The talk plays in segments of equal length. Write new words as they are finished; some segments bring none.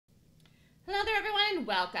Hello there, everyone, and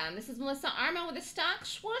welcome. This is Melissa Armo with the Stock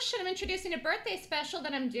Swoosh, and I'm introducing a birthday special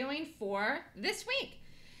that I'm doing for this week.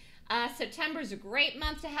 September is a great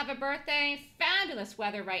month to have a birthday. Fabulous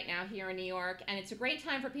weather right now here in New York, and it's a great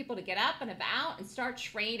time for people to get up and about and start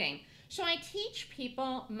trading. So I teach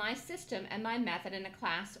people my system and my method in a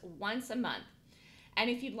class once a month. And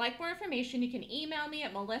if you'd like more information, you can email me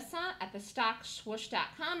at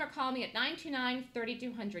melissa@thestockswoosh.com or call me at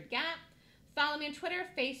 929-3200-GAP. Follow me on Twitter,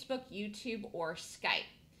 Facebook, YouTube, or Skype.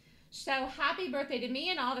 So happy birthday to me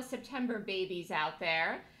and all the September babies out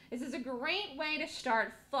there. This is a great way to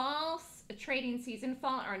start fall trading season,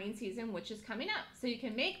 fall earning season, which is coming up. So you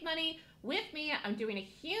can make money with me. I'm doing a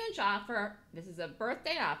huge offer. This is a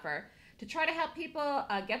birthday offer to try to help people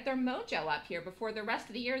get their mojo up here before the rest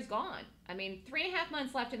of the year is gone. I mean, 3.5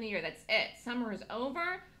 months left in the year. That's it. Summer is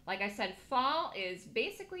over. Like I said, fall is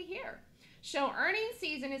basically here. So earnings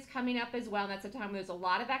season is coming up as well. And that's a time where there's a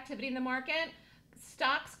lot of activity in the market.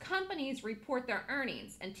 Stocks companies report their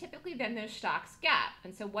earnings, and typically then those stocks gap.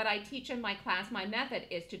 And so what I teach in my class, my method,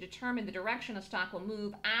 is to determine the direction a stock will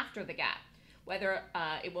move after the gap, whether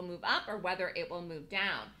it will move up or whether it will move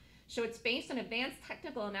down. So it's based on advanced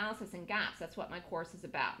technical analysis and gaps. That's what my course is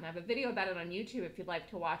about. And I have a video about it on YouTube if you'd like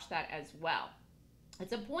to watch that as well.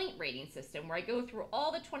 It's a point rating system where I go through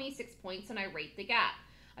all the 26 points and I rate the gap.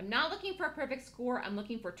 I'm not looking for a perfect score. I'm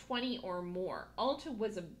looking for 20 or more. Ulta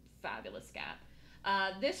was a fabulous gap.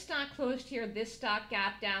 This stock closed here. This stock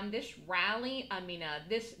gap down. This rally,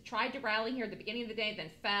 this tried to rally here at the beginning of the day, then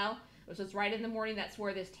fell. It was right in the morning. That's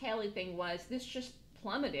where this taily thing was. This just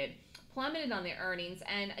plummeted on the earnings.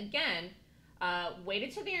 And again,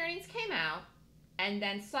 waited till the earnings came out and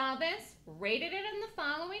then saw this, rated it in the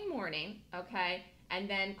following morning, okay? And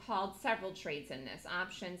then called several trades in this,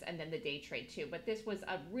 options, and then the day trade too. But this was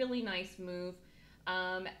a really nice move.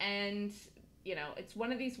 And, you know, it's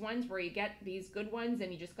one of these ones where you get these good ones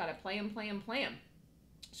and you just got to play them.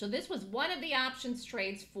 So this was one of the options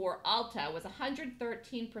trades for Ulta. It was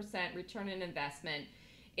 113% return on investment.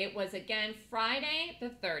 It was, again, Friday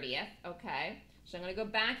the 30th, okay? So I'm going to go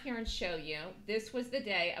back here and show you. This was the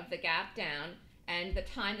day of the gap down. And the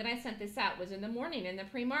time that I sent this out was in the morning in the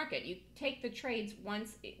pre-market. You take the trades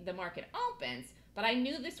once the market opens, but I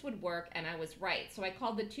knew this would work and I was right. So I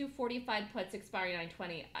called the 245 puts expiring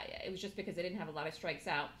 920. It was just because I didn't have a lot of strikes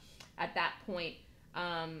out at that point.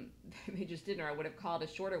 They just didn't, or I would have called a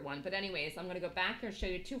shorter one. But anyways, I'm going to go back here and show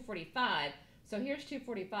you 245. So here's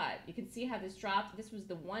 245. You can see how this dropped. This was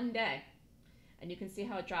the one day. And you can see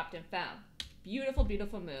how it dropped and fell. Beautiful,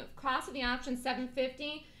 beautiful move. Cost of the option,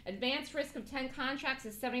 $750. Advanced risk of 10 contracts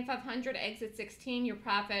is $7,500. Exit 16. Your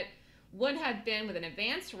profit would have been, with an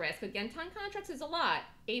advanced risk, again, 10 contracts is a lot,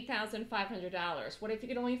 $8,500. What if you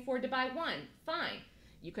could only afford to buy one? Fine.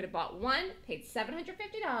 You could have bought one, paid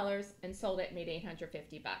 $750, and sold it, made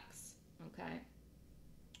 $850. Okay?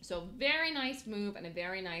 So very nice move and a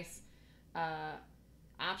very nice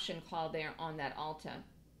option call there on that Ulta.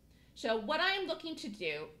 So what I am looking to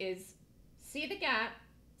do is see the gap,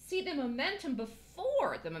 see the momentum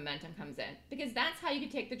before the momentum comes in, because that's how you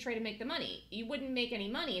could take the trade and make the money. You wouldn't make any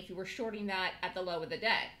money if you were shorting that at the low of the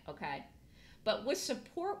day, okay? But with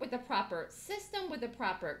support, with the proper system, with the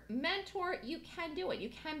proper mentor, you can do it. You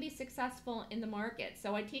can be successful in the market.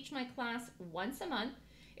 So I teach my class once a month.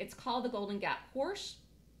 It's called the Golden Gap course,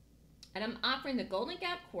 and I'm offering the Golden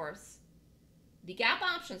Gap course, the Gap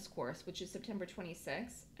Options course, which is September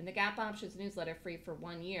 26th, and the Gap Options newsletter free for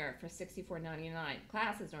 1 year for $64.99.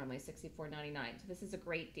 Class is normally $64.99, so this is a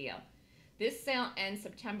great deal. This sale ends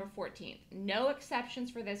September 14th. No exceptions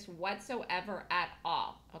for this whatsoever at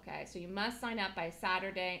all, okay? So you must sign up by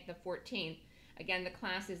Saturday the 14th. Again, the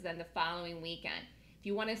class is then the following weekend. If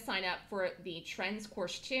you want to sign up for the Trends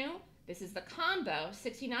course too, this is the combo,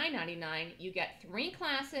 $69.99. You get 3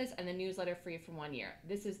 classes and the newsletter free for 1 year.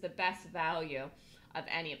 This is the best value of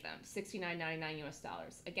any of them, $69.99 US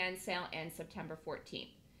dollars. Again, sale ends September 14th.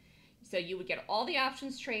 So you would get all the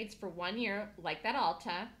options trades for 1 year, like that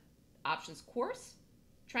Ulta, options course,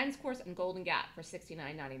 Trends course, and Golden Gap for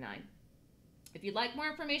 $69.99. If you'd like more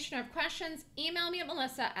information or have questions, email me at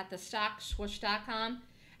melissa@thestockswoosh.com.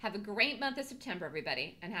 Have a great month of September,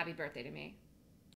 everybody, and happy birthday to me.